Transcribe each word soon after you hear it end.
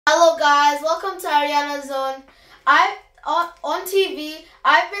Hello guys, welcome to Ariana Zone. On TV,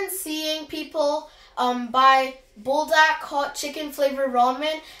 I've been seeing people buy BULDAK hot chicken flavored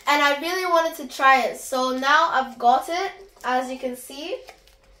ramen, and I really wanted to try it. So now I've got it, as you can see,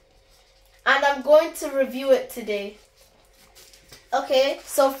 and I'm going to review it today. Okay,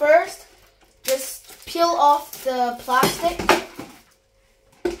 so first, just peel off the plastic.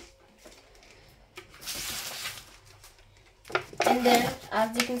 And then,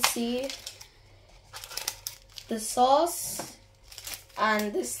 as you can see, the sauce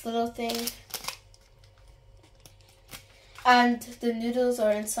and this little thing and the noodles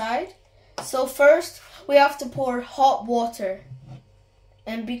are inside. So first, we have to pour hot water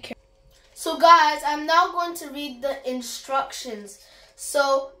and be careful. So guys, I'm now going to read the instructions.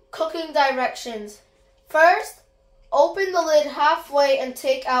 So, cooking directions. First, open the lid halfway and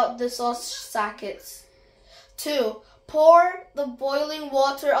take out the sauce sackets. 2. Pour the boiling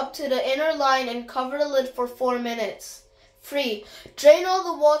water up to the inner line and cover the lid for 4 minutes. 3. Drain all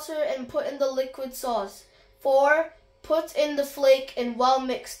the water and put in the liquid sauce. 4. Put in the flake and well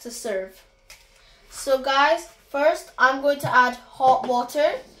mix to serve. So guys, first I'm going to add hot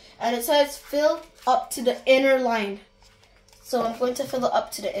water, and it says fill up to the inner line. So I'm going to fill it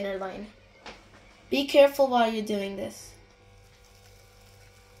up to the inner line. Be careful while you're doing this.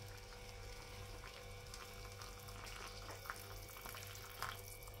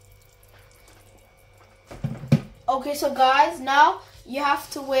 Okay, so guys, now you have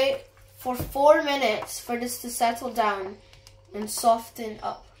to wait for 4 minutes for this to settle down and soften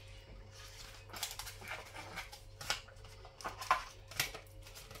up.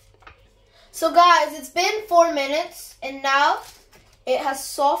 So guys, it's been 4 minutes and now it has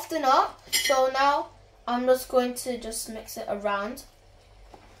softened up. So now I'm just going to mix it around.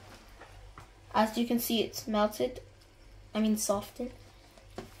 As you can see, it's softened.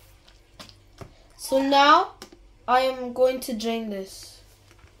 So now I am going to drain this.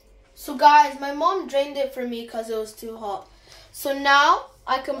 So guys, my mom drained it for me because it was too hot. So now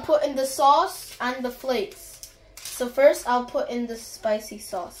I can put in the sauce and the flakes. So first I'll put in the spicy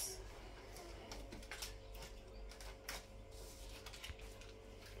sauce.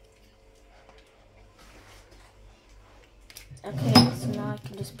 Okay, so now I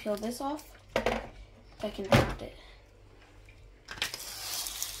can just peel this off. I can add it.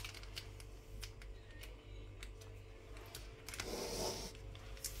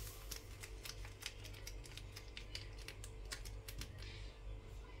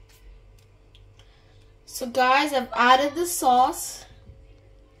 So guys, I've added the sauce.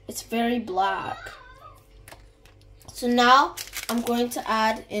 It's very black. So now I'm going to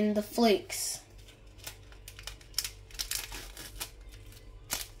add in the flakes.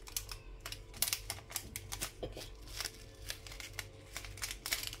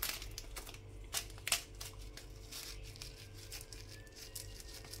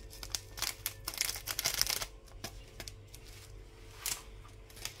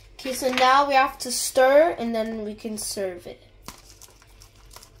 Okay, so now we have to stir and then we can serve it.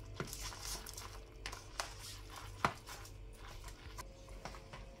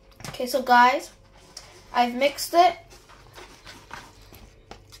 Okay, so guys, I've mixed it.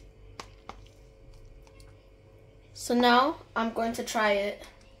 So now I'm going to try it.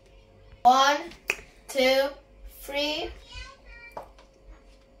 1, 2, 3.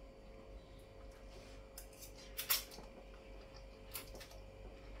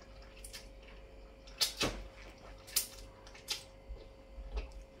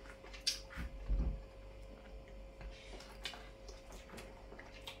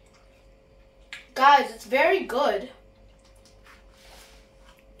 Guys, it's very good.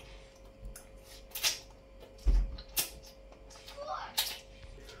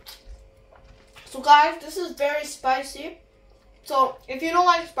 So guys, this is very spicy. So if you don't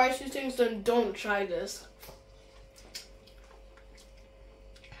like spicy things, then don't try this.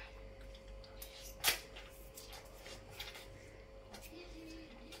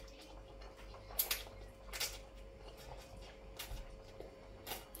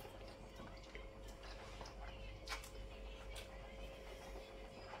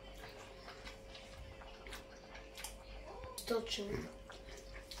 Still chewing.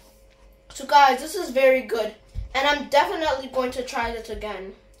 So guys, this is very good, and I'm definitely going to try this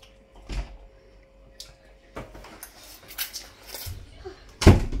again.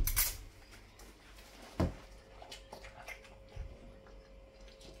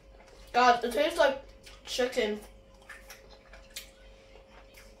 Guys, it tastes like chicken.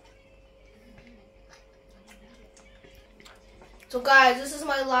 So guys, this is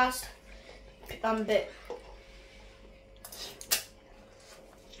my last bit.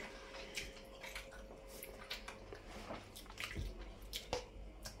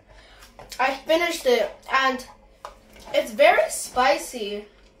 finished it, and it's very spicy.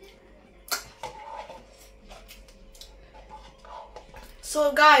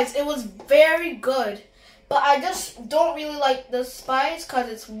 So guys, it was very good, but I just don't really like the spice because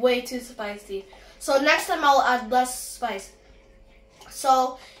it's way too spicy. So next time I'll add less spice.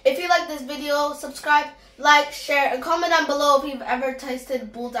 So if you like this video, subscribe, like, share, and comment down below if you've ever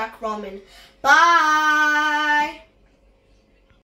tasted BULDAK ramen. Bye!